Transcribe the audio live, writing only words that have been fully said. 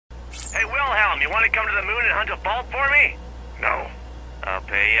Hey, Wilhelm, you want to come to the moon and hunt a vault for me? No. I'll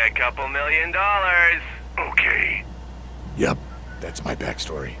pay you $2 million. Okay. Yep, that's my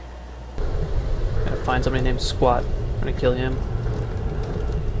backstory. Gotta find somebody named Squat. I'm gonna kill him.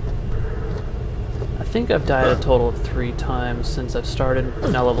 I think I've died a total of 3 times since I've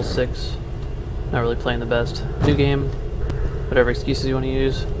started. Now level 6. Not really playing the best. New game. Whatever excuses you want to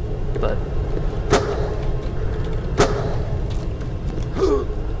use. But I'll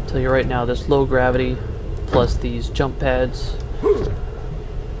tell you right now, this low gravity plus these jump pads,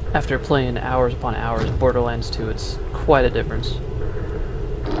 after playing hours upon hours of Borderlands 2, it's quite a difference.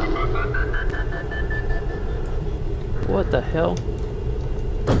 What the hell?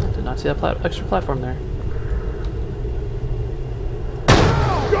 Did not see that extra platform there.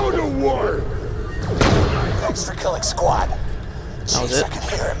 Go to work! Thanks for killing Squad. That was Jeez, it? I can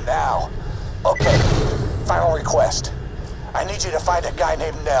hear him now. Okay, final request. I need you to find a guy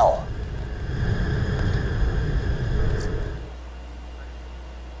named Nell.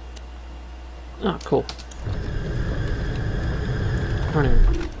 Oh, cool.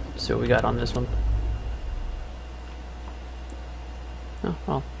 Let's see what we got on this one. Oh,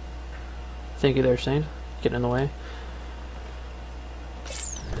 well. Thank you there, Saint. Getting in the way.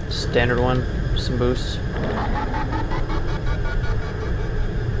 Standard one, some boosts.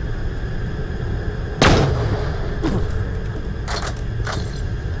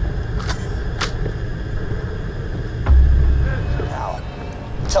 Now,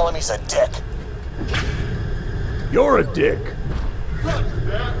 tell him he's a dick. You're a dick.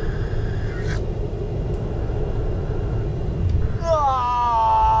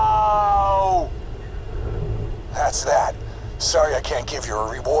 No! That's that. Sorry I can't give you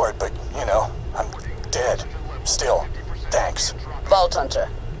a reward, but, you know, I'm dead. Still, thanks. Vault Hunter,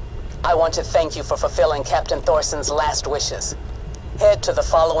 I want to thank you for fulfilling Captain Thorson's last wishes. Head to the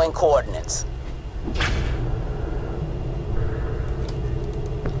following coordinates.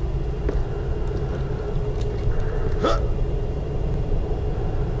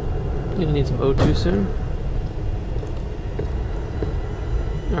 Gonna need some O2 soon.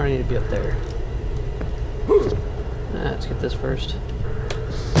 Or I need to be up there. Let's get this first.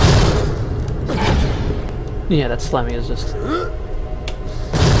 Yeah, that slamming is just...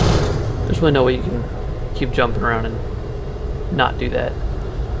 There's really no way you can keep jumping around and not do that.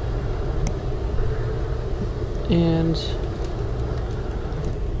 And...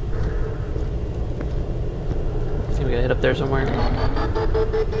 I think we gotta hit up there somewhere.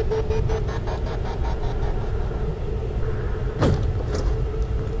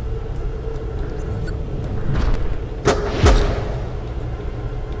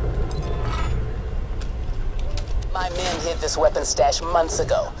 My men hid this weapon stash months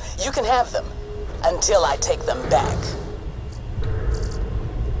ago. You can have them, until I take them back.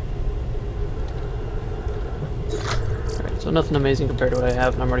 Alright, so nothing amazing compared to what I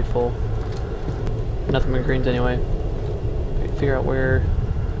have, and I'm already full. Nothing but greens anyway. Okay, figure out where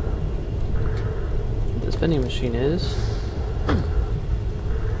this vending machine is.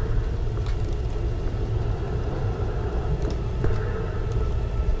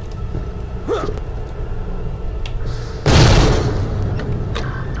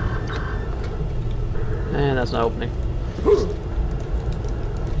 And that's not opening.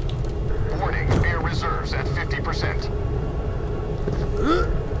 Warning, beer reserves at 50%.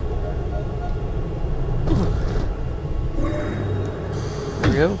 There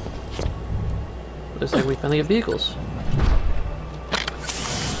we go. Looks like we finally get vehicles.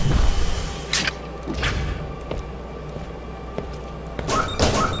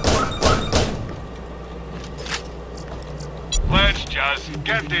 Let's just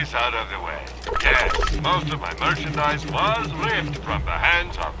get this out of the way. Yes, most of my merchandise was ripped from the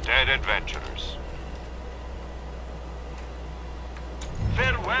hands of dead adventurers.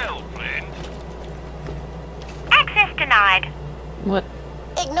 Farewell, friend. Access denied. What?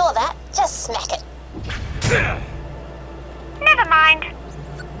 Ignore that. Just smack it. Never mind.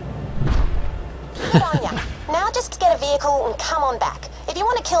 Good on ya. Now just get a vehicle and come on back. If you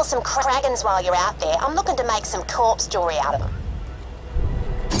want to kill some kragans while you're out there, I'm looking to make some corpse jewelry out of them.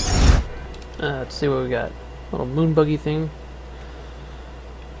 Let's see what we got. Little moon buggy thing.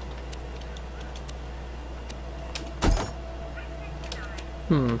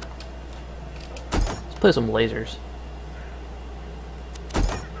 Let's play some lasers.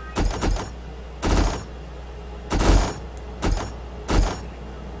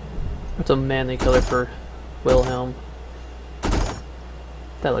 That's a manly color for Wilhelm.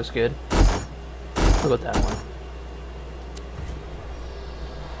 That looks good. We'll go with that one.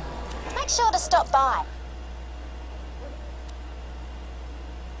 Make sure to stop by.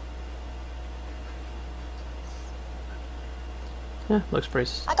 Yeah, looks pretty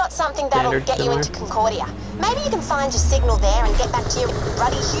I got something that'll standard, get you similar. into Concordia. Maybe you can find your signal there and get back to your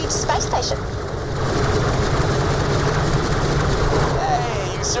bloody huge space station.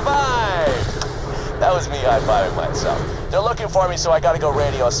 Hey, you survived! That was me high-fiving myself. They're looking for me, so I gotta go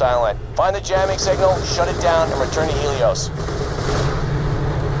radio silent. Find the jamming signal, shut it down, and return to Helios.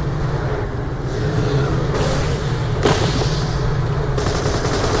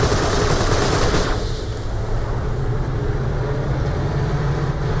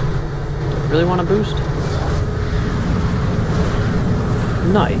 Really want a boost?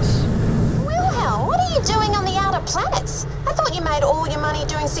 Nice. Wilhelm, what are you doing on the outer planets? I thought you made all your money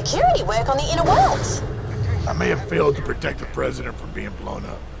doing security work on the inner worlds. I may have failed to protect the president from being blown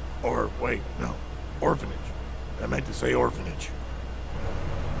up. Or, wait, no. Orphanage. I meant to say orphanage.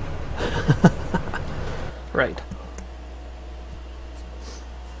 Right.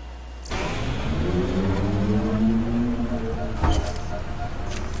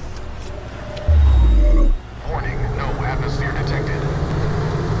 Warning, no atmosphere detected.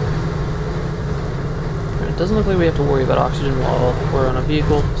 It doesn't look like we have to worry about oxygen while we're on a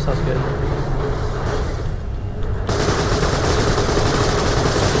vehicle, so that's good.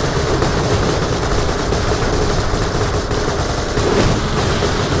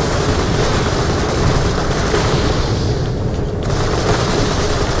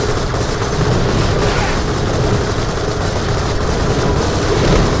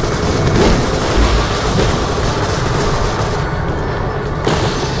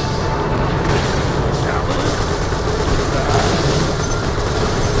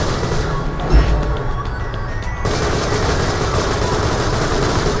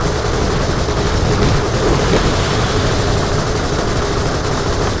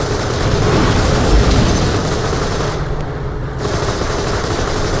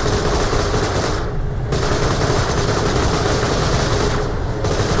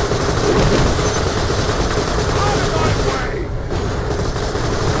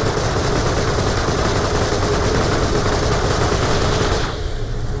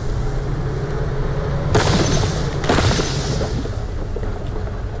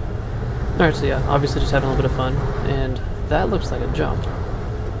 Alright, so yeah, obviously just having a little bit of fun, and that looks like a jump. I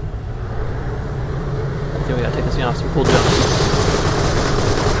think we gotta take this thing off some cool jumps.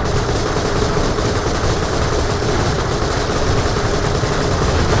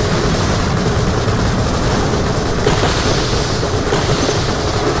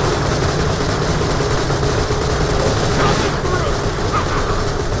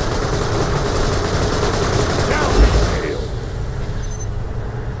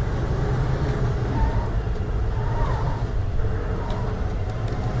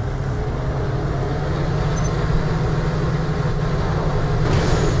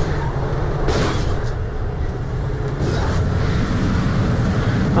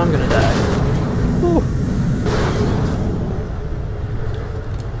 I'm gonna die. Whew.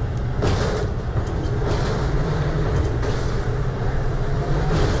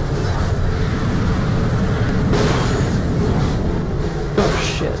 Oh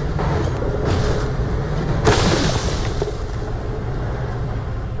shit.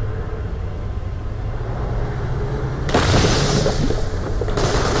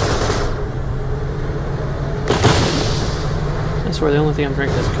 I swear the only thing I'm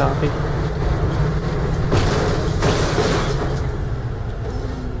drinking is coffee.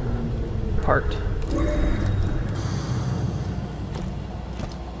 Parked.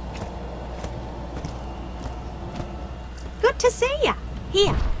 Good to see ya.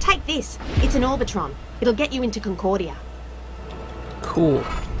 Here, take this. It's an Orbitron. It'll get you into Concordia. Cool.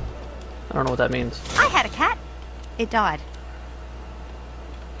 I don't know what that means. I had a cat. It died.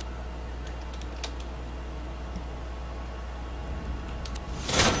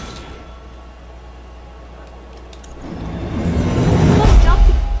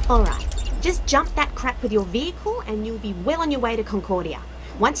 Alright, just jump that crap with your vehicle and you'll be well on your way to Concordia.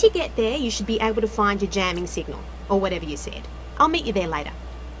 Once you get there, you should be able to find your jamming signal, or whatever you said. I'll meet you there later.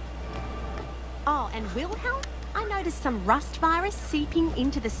 Oh, and Wilhelm, I noticed some rust virus seeping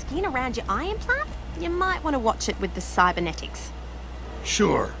into the skin around your eye implant. You might want to watch it with the cybernetics.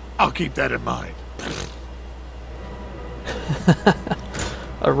 Sure, I'll keep that in mind.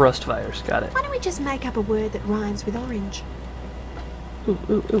 A rust virus, got it. Why don't we just make up a word that rhymes with orange? Ooh,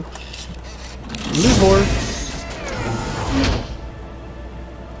 ooh, ooh. Livor.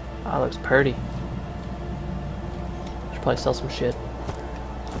 Ah, looks pretty. Should probably sell some shit.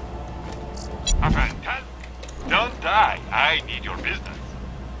 Fantastic. Don't die. I need your business.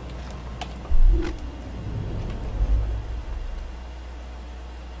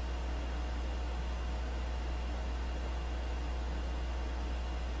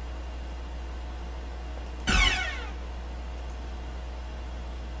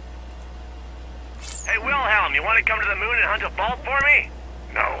 Hey, Wilhelm, you want to come to the moon and hunt a vault for me?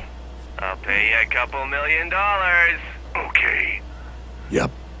 No. I'll pay you a couple $1 million. Okay.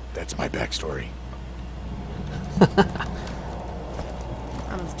 Yep, that's my backstory.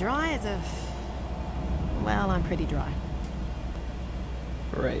 I'm as dry as a... Well, I'm pretty dry.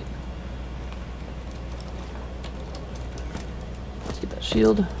 Right. Let's get that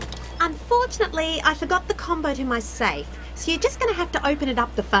shield. Unfortunately, I forgot the combo to my safe, so you're just going to have to open it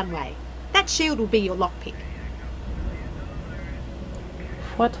up the fun way. That shield will be your lockpick.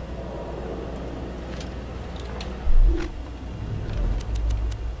 What?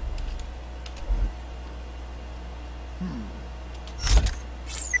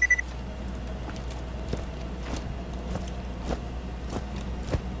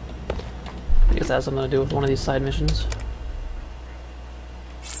 I guess that has something to do with one of these side missions.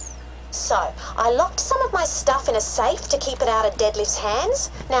 So, I locked some of my stuff in a safe to keep it out of Deadlift's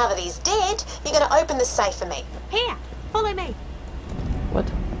hands. Now that he's dead, you're going to open the safe for me. Here, follow me. What?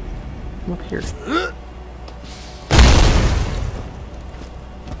 I'm up here.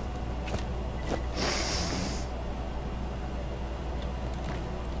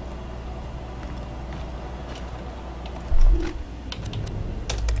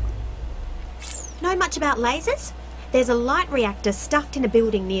 Know much about lasers? There's a light reactor stuffed in a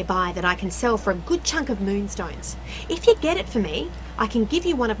building nearby that I can sell for a good chunk of moonstones. If you get it for me, I can give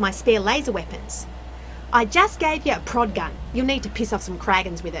you one of my spare laser weapons. I just gave you a prod gun. You'll need to piss off some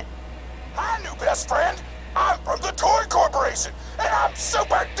Kragans with it. Hi, new best friend. I'm from the Toy Corporation, and I'm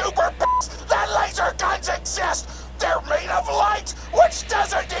super duper pissed that laser guns exist. They're made of light, which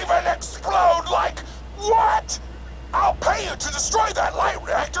doesn't even explode like... What? I'll pay you to destroy that light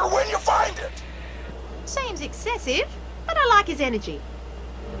reactor when you find it. Seems excessive, but I like his energy.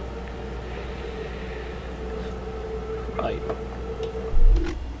 Right.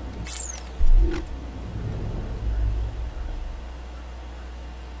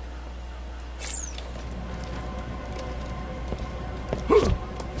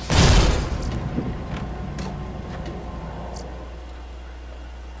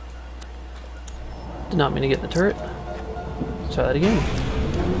 Did not mean to get in the turret. Let's try that again.